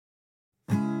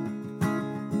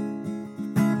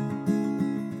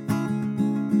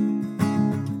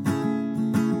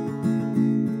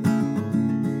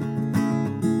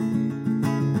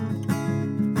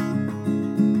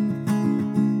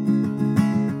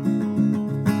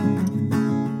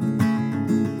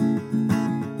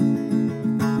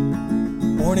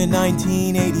Born in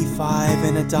 1985,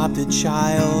 an adopted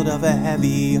child of a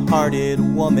heavy-hearted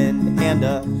woman and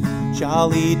a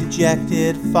jolly,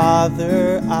 dejected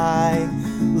father, I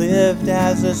lived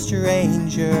as a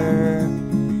stranger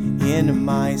in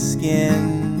my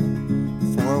skin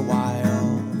for a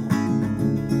while.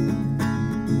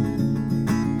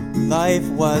 Life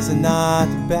was not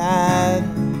bad,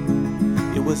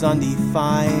 it was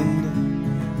undefined,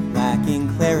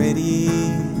 lacking clarity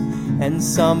and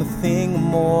something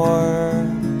more.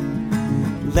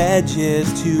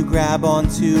 Ledges to grab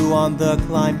onto on the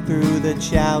climb through. The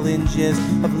challenges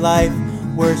of life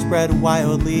were spread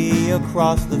wildly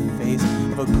across the face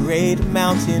of a great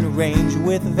mountain range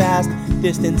with vast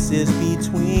distances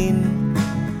between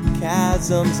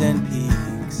chasms and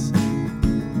peaks.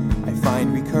 I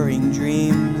find recurring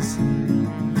dreams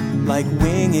like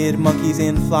winged monkeys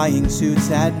in flying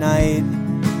suits at night,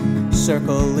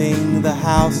 circling the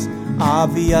house,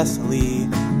 obviously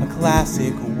a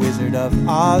classic Wizard of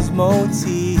Oz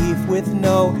motif with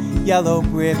no yellow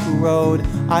brick road.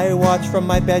 I watch from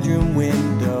my bedroom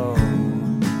window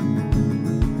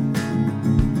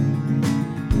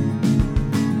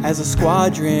as a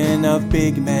squadron of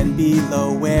big men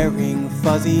below, wearing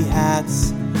fuzzy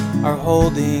hats, are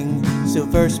holding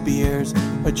silver spears,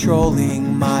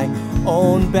 patrolling my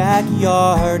own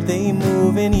backyard. They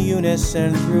move in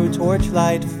unison through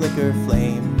torchlight flicker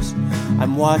flames.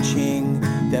 I'm watching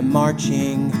them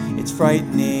marching, it's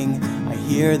frightening. I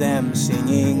hear them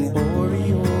singing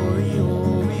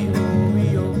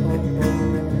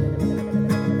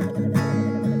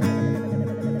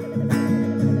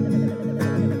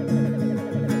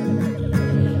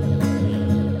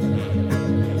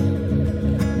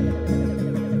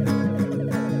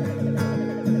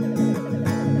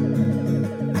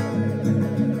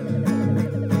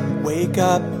Wake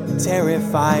up,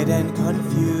 terrified and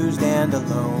confused and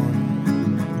alone.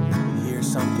 Hear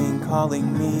something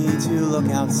calling me to look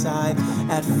outside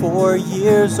at 4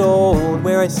 years old,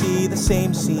 where I see the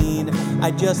same scene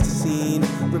I'd just seen,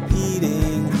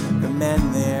 repeating. The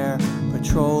men there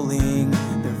patrolling,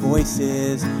 their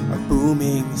voices are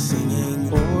booming, singing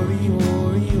OHREOHREOHREOHREOHO.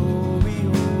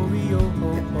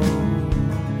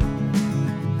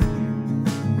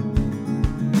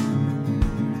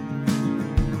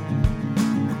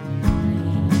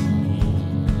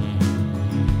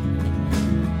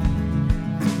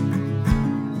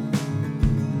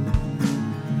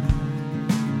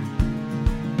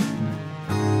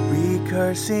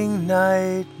 Recursing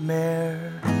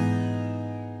nightmare,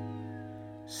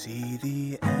 see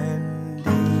the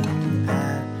ending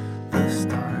at the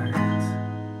start.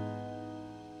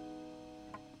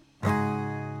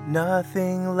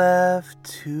 Nothing left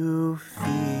to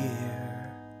fear.